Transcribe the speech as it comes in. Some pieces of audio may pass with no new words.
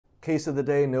Case of the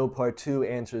day, no part 2,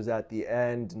 answers at the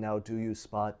end. Now, do you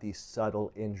spot the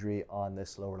subtle injury on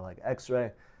this lower leg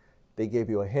x-ray? They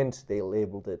gave you a hint. They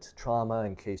labeled it trauma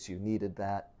in case you needed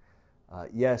that.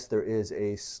 Yes, there is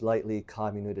a slightly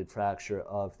comminuted fracture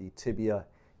of the tibia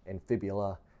and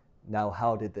fibula. Now,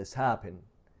 how did this happen?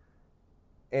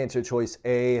 Answer choice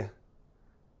A,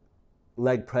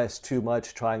 leg press too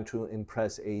much, trying to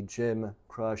impress a gym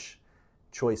crush.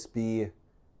 Choice B,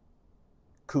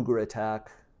 cougar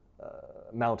attack,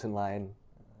 mountain lion,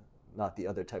 not the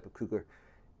other type of cougar.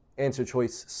 Answer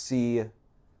choice C,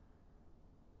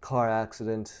 car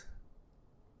accident.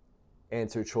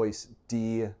 Answer choice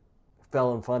D,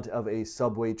 fell in front of a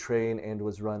subway train and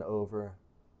was run over.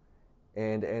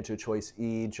 And answer choice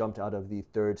E, jumped out of the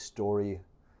 3rd story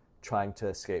trying to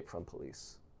escape from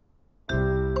police.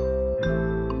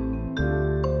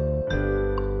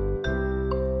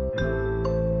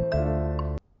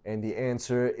 And the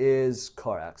answer is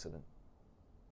car accident.